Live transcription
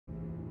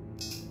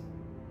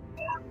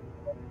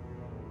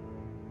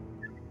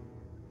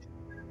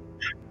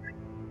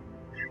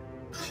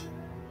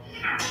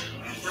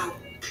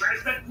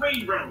Where's that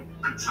green room?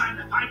 I'm trying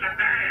to find a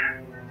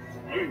bear.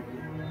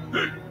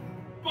 Hey,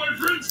 my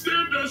friend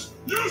Stan does.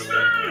 You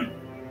stand!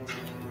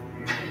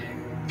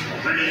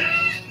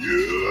 Yeah.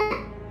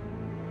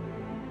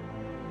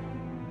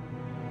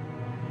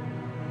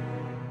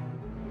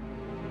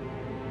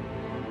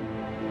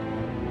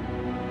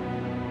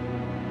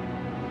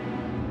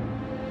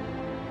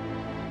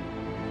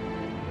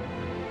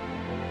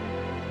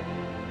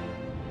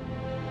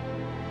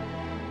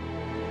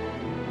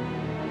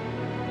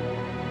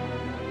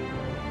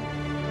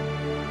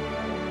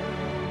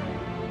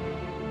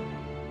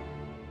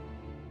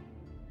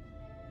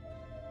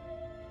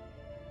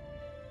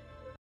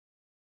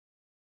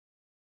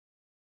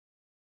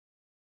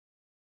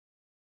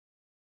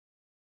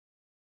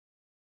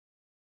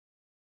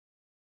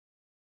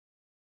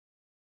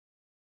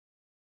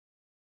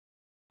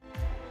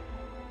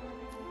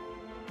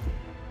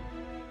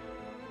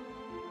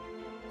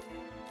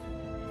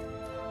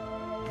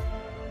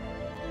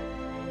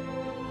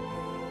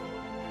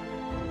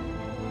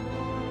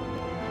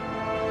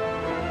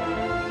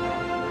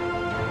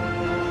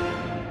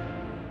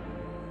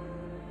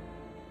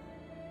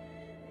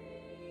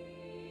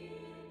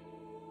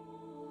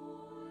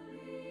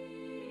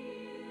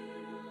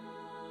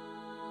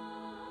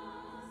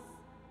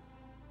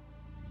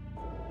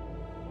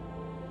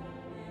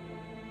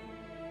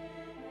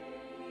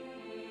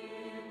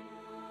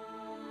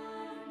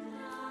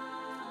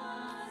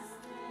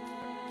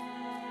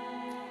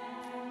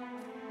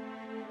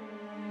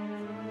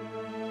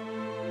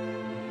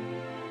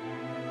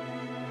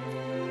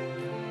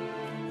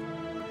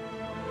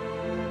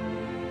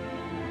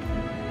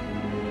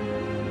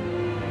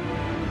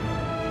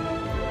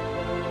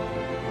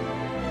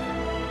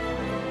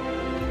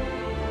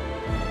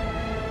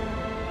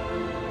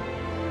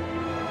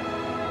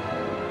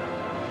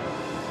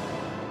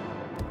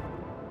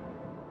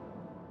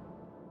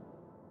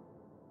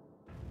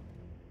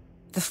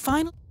 The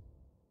final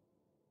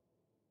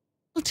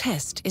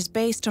test is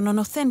based on an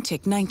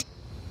authentic 19...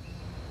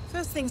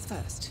 First things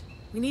first,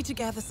 we need to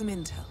gather some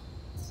intel.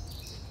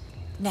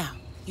 Now,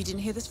 you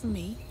didn't hear this from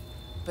me,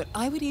 but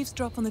I would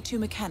eavesdrop on the two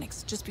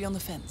mechanics just beyond the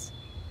fence.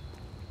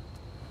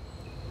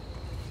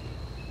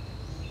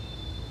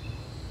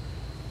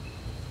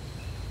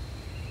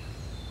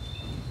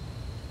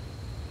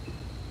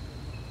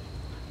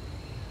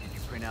 Did you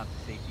print out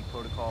the safety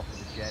protocol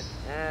for the jet?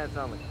 It's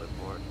on the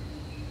clipboard.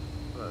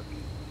 Look,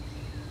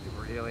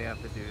 you really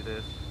have to do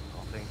this,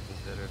 all things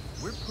considered.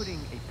 We're putting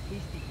a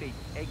pasty-faced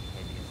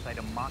egghead inside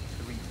a Mach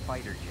 3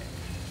 fighter jet.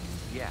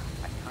 Yeah,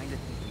 I kinda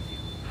think we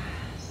do.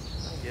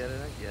 I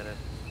get it.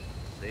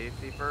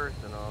 Safety first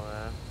and all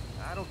that.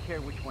 I don't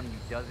care which one of you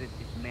does it,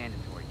 it's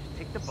mandatory. Just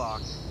tick the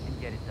box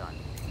and get it done.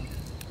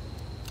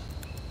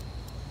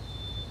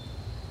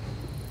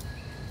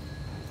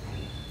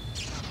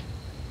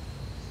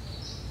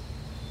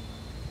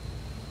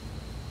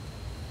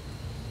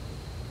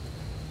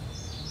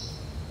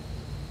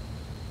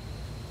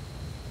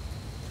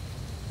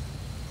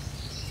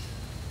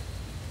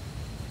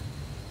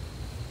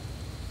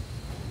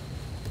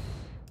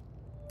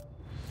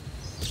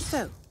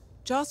 So,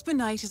 Jasper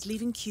Knight is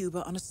leaving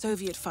Cuba on a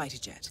Soviet fighter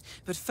jet.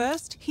 But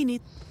first, he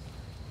needs...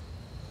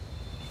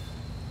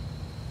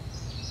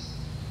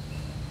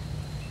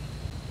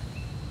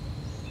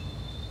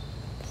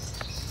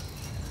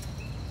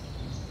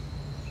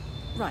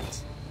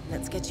 Right.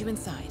 Let's get you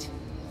inside.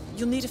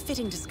 You'll need a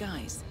fitting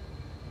disguise.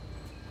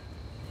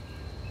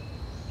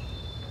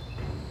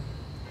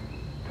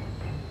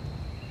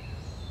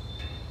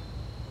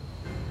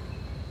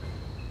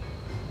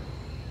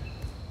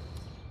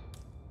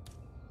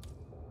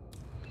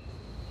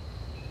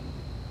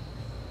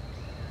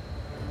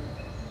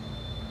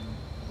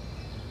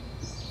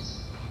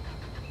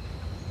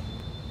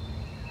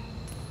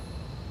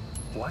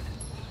 What?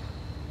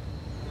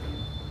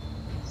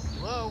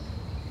 Hello?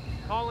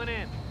 Calling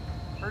in.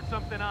 Heard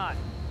something odd.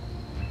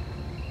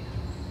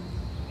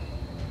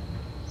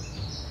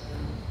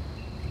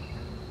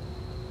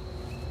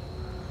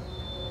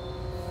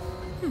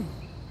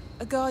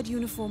 A guard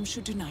uniform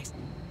should do nicely.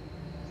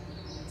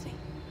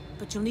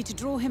 But you'll need to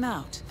draw him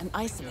out and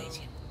isolate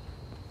him.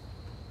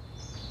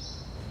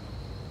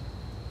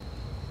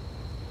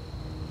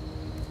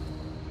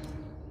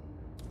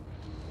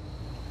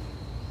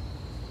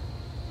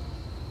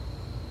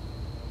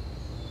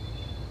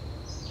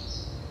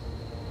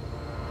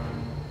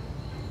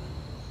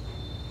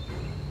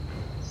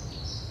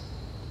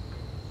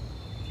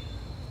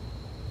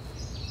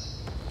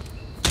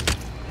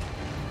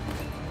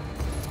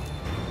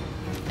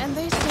 And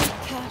they say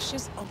cash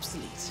is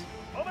obsolete.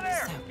 Over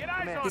there! So, Get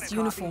eyes on this it,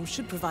 uniform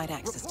should provide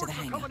access to the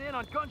hangar. Coming in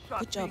on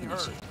gunshots. Good job,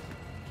 Initiate.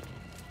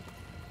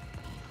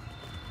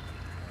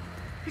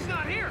 He's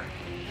not here!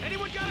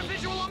 Anyone got a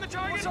visual on the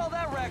target? What's all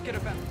that racket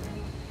about?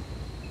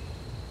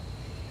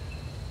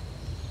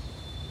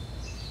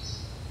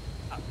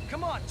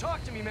 Come on,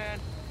 talk to me, man.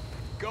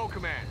 Go,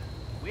 Command.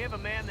 We have a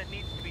man that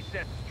needs to be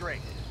set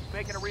straight. He's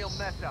making a real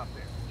mess out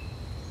there.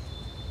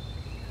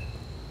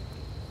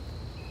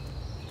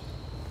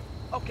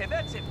 Okay,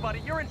 that's it, buddy.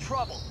 You're in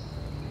trouble.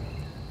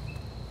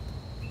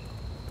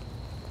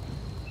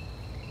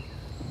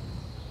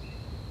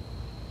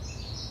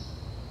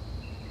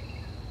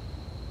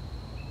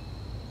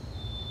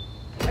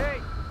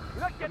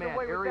 not getting Command,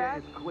 away with area that.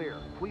 is clear.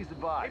 Please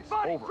advise. Hey,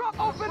 buddy, Over.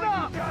 open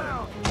up!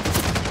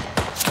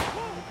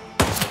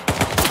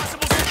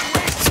 Possible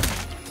situation!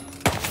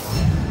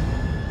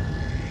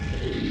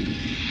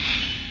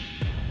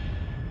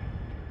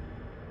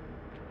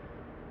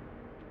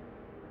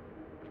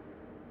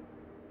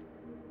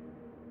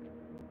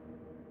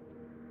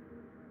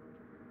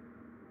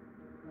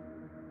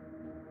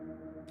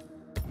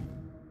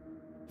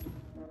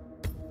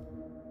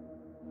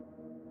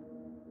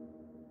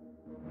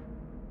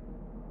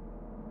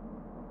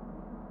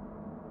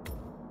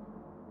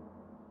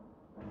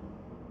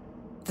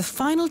 The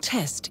final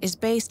test is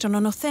based on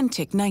an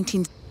authentic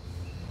 19...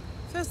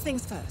 First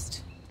things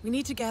first, we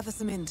need to gather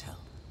some intel.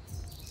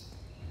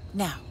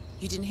 Now,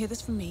 you didn't hear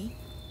this from me,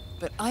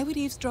 but I would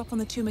eavesdrop on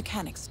the two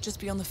mechanics just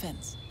beyond the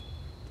fence.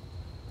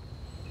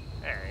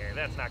 Hey,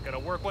 that's not gonna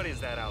work. What is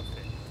that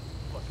outfit?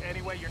 Look,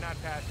 anyway, you're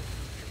not passing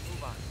through here.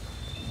 Move on.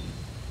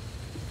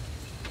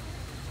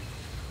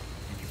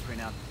 Did you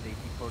print out the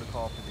safety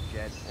protocol for the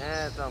jet?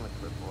 It's on the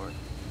clipboard.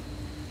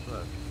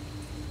 Look,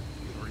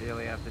 you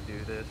really have to do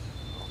this,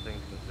 all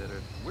things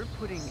considered. We're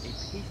putting a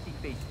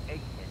pasty-faced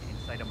egghead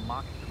inside a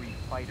Mach 3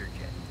 fighter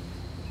jet.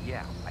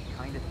 Yeah, I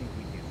kinda think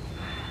we do.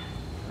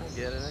 I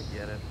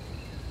get it.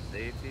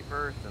 Safety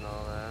first and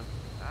all that.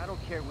 I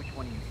don't care which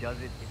one of you does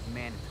it, it's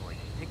mandatory.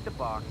 Just tick the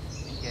box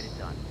and get it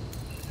done.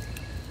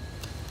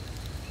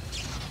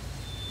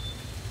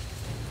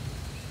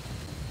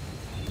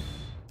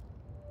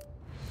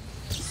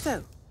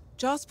 So,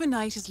 Jasper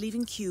Knight is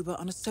leaving Cuba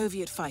on a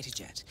Soviet fighter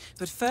jet,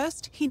 but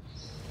first he...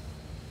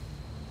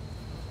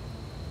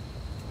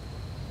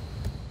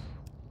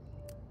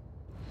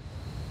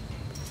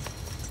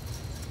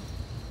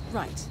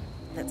 Right,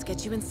 let's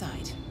get you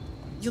inside.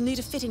 You'll need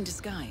a fitting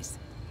disguise.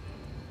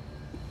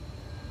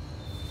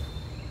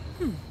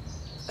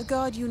 A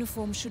guard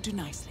uniform should do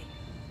nicely,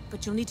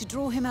 but you'll need to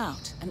draw him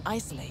out and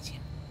isolate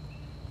him.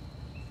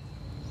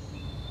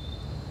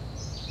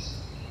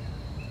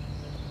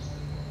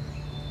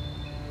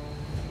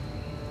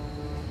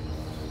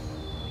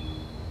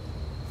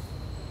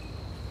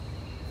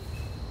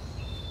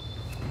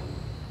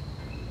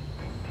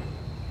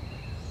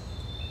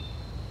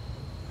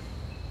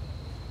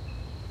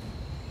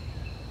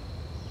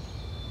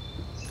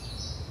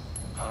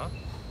 Huh?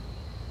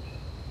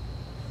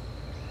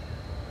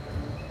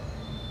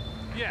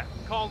 Yeah,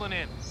 calling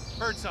in.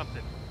 Heard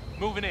something.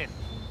 Moving in.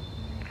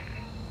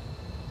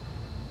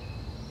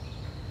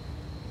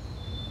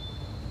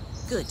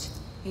 Good.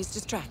 He's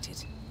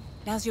distracted.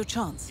 Now's your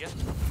chance. Yep.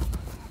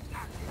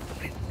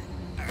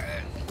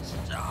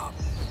 Stop.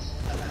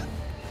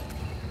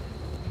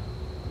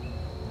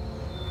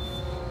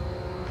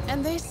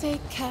 And they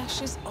say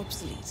cash is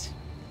obsolete.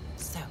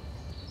 So,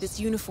 this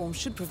uniform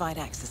should provide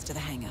access to the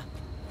hangar.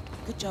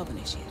 Good job,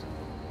 Initiate.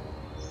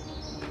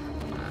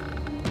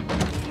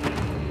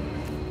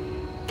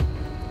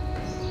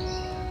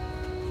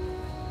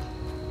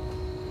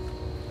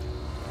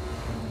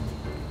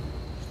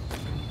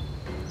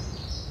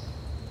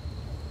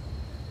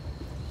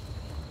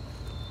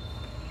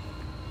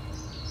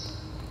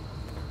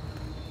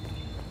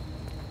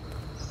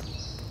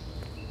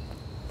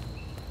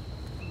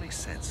 Makes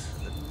sense.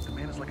 The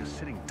man is like a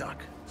sitting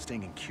duck,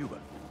 staying in Cuba.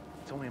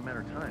 It's only a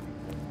matter of time.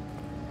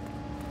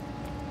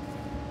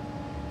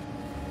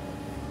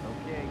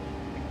 Okay,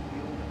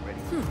 fueled and ready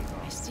to take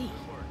I off. see.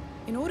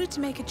 In order to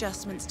make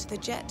adjustments to the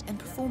jet and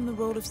perform the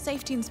role of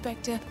safety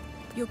inspector,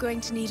 you're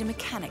going to need a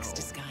mechanic's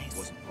disguise.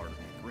 Wasn't part of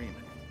the agreement.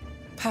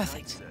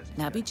 Perfect.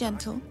 Now be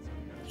gentle.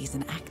 He's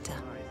an actor.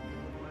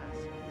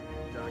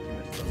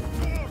 Documents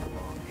the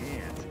wrong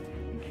hands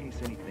in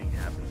case anything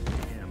happens to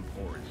him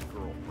or his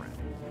girlfriend.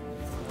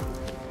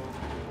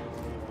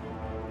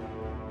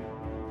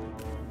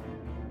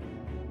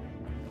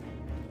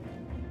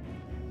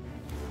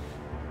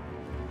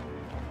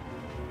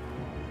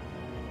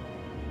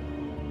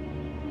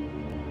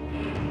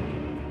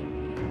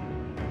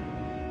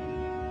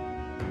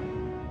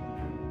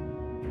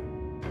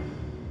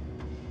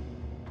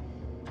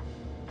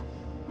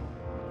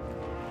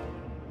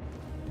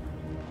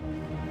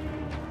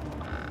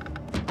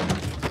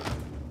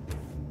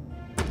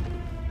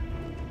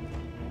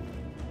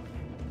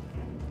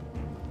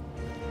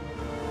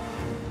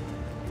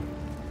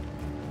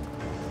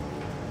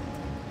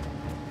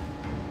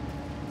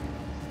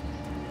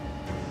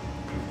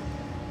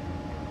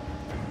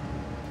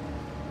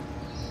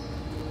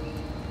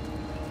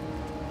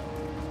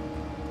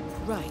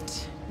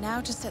 Right. Now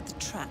to set the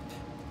trap.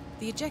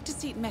 The ejector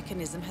seat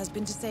mechanism has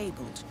been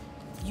disabled.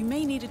 You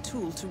may need a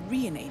tool to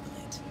re-enable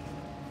it.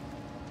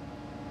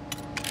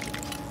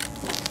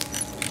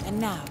 And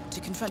now, to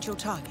confront your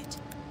target.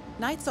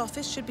 Knight's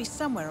office should be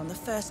somewhere on the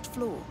first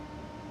floor.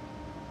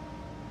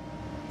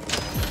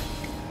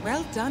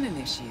 Well done,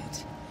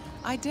 Initiate.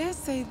 I dare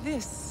say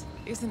this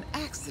is an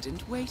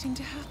accident waiting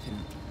to happen.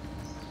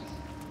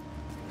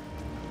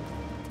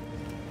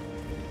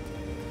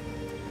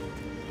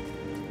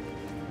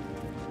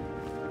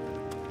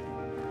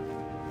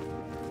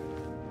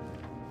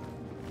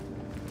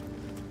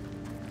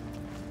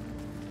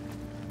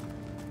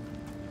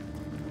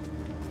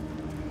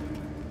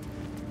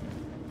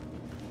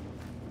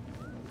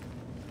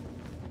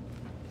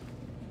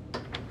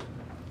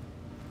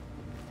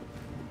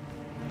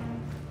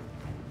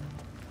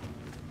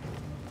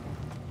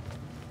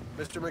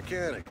 Mr.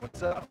 Mechanic,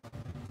 what's up?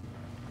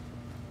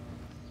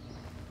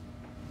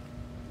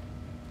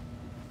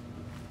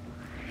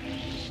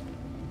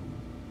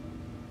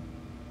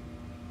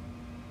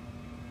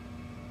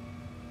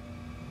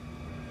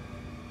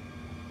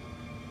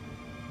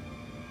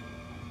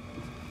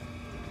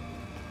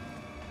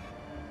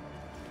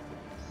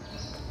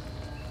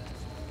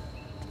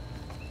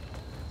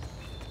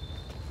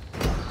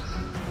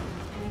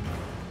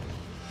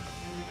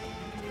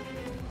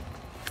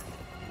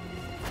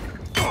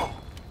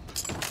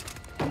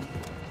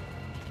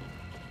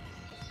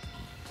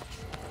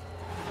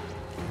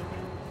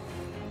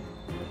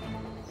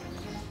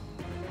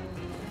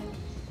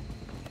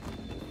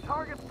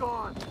 Target's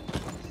gone.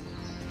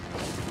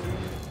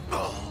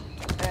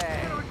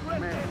 Hey,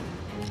 man.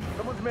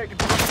 Someone's making.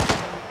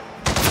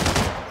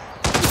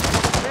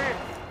 Hey.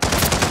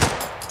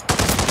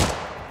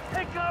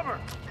 Take cover!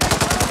 Take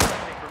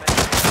cover!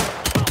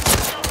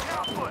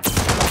 Output.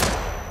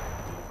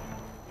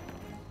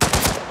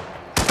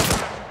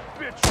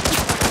 Bitch!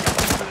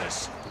 For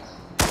this.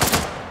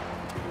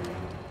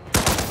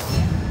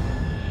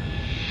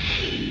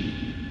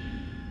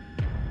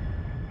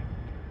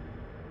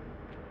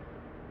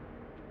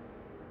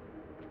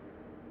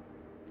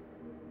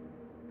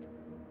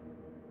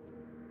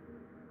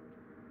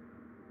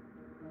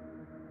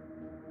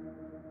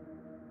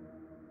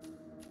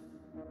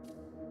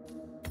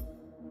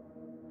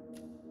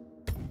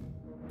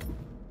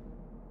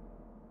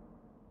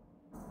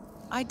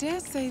 I dare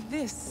say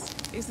this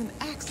is an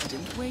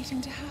accident waiting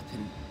to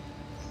happen.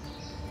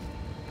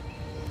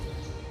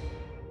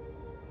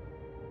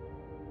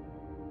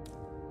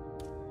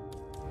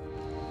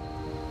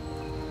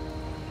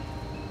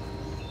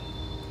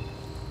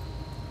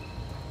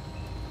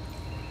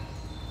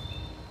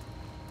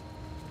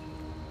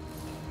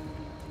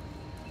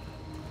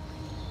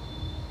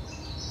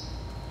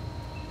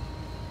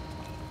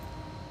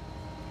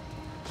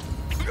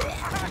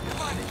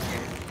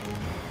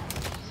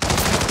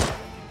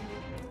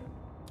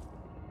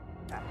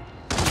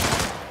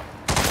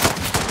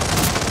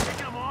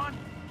 Taking them on.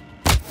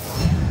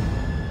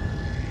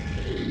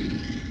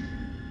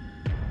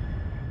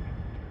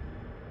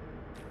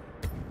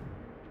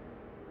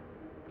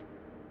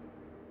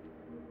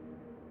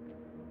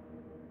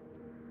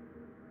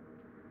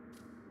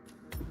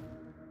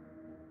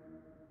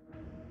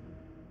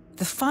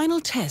 The final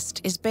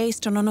test is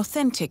based on an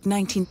authentic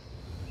 19...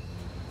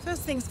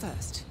 First things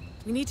first,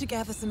 we need to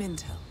gather some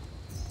intel.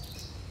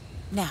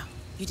 Now,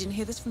 you didn't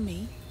hear this from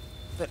me,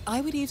 but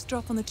I would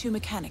eavesdrop on the two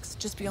mechanics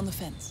just beyond the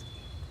fence.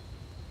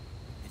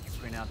 Did you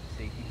print out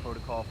the safety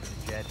protocol for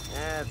the jet?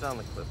 Yeah, it's on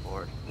the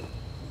clipboard.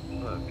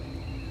 Look,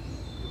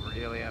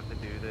 you really have to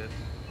do this,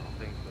 all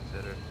things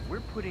considered.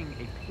 We're putting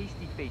a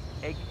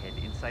pasty-faced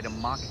egghead inside a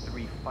Mach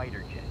 3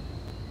 fighter jet.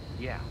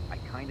 Yeah, I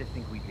kinda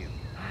think we do.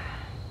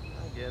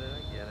 I get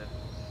it.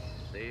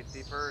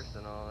 Safety first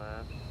and all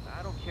that.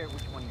 I don't care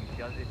which one of you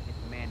does it,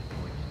 it's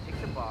mandatory. Just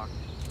tick the box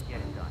and get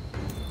it done.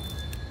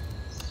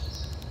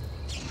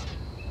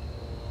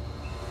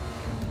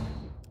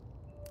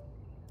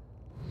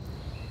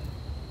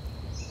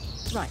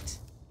 Right,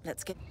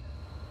 let's get...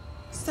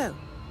 So,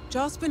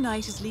 Jasper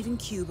Knight is leaving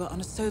Cuba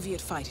on a Soviet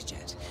fighter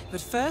jet,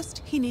 but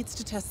first he needs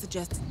to test the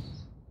jet's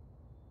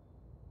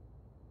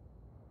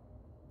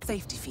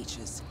safety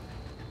features.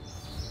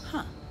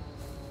 Huh.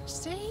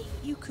 Say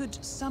you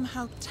could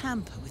somehow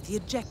tamper with the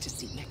ejector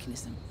seat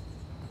mechanism.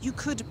 You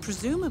could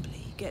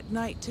presumably get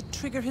Knight to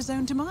trigger his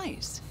own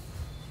demise.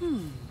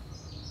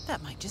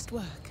 That might just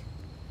work.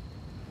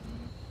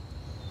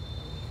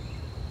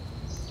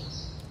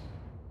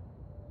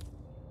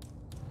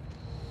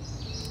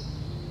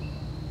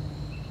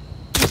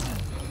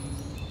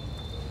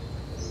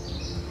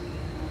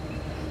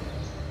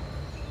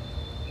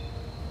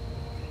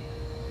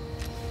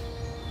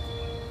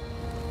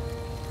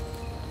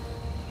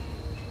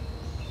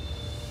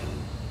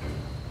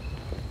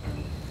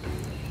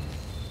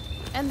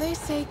 And they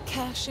say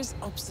cash is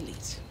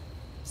obsolete.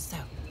 So,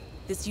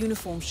 this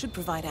uniform should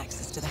provide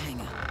access to the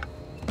hangar.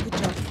 Good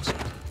job, Richard.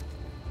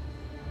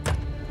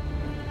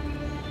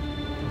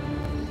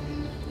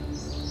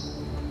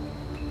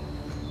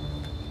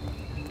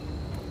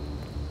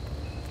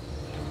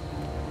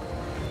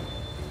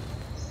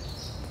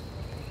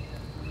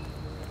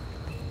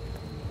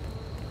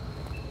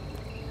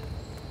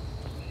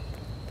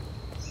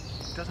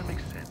 It doesn't make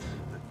sense.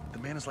 The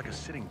man is like a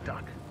sitting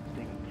duck.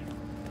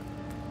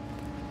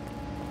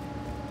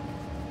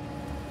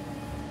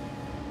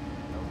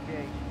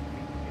 Okay,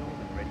 refueled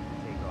and ready to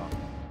take off.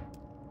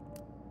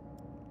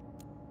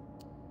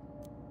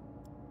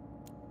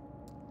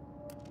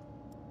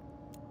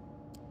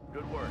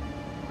 Good work.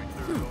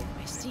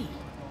 I see.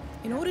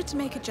 In order to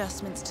make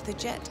adjustments to the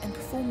jet and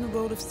perform the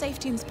role of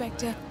safety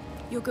inspector,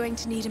 you're going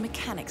to need a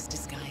mechanic's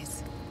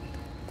disguise.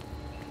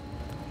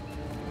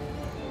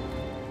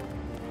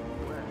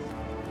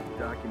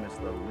 Documents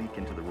that'll leak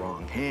into the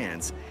wrong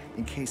hands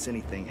in case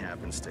anything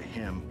happens to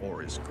him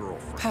or his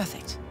girlfriend.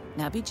 Perfect.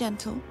 Now be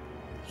gentle.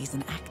 He's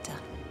an actor.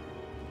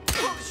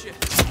 Oh, shit.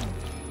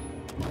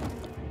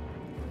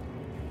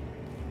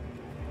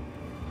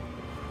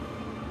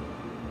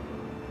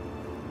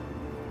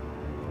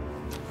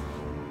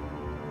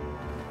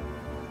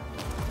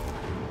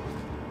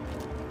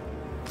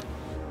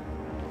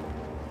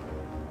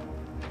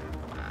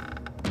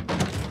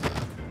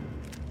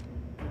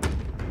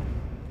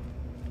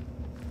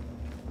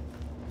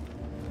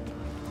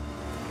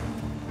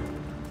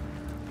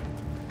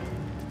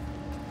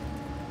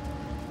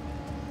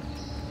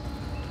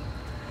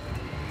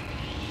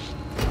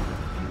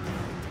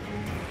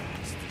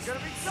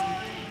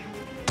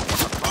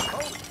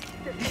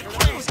 Holy shit,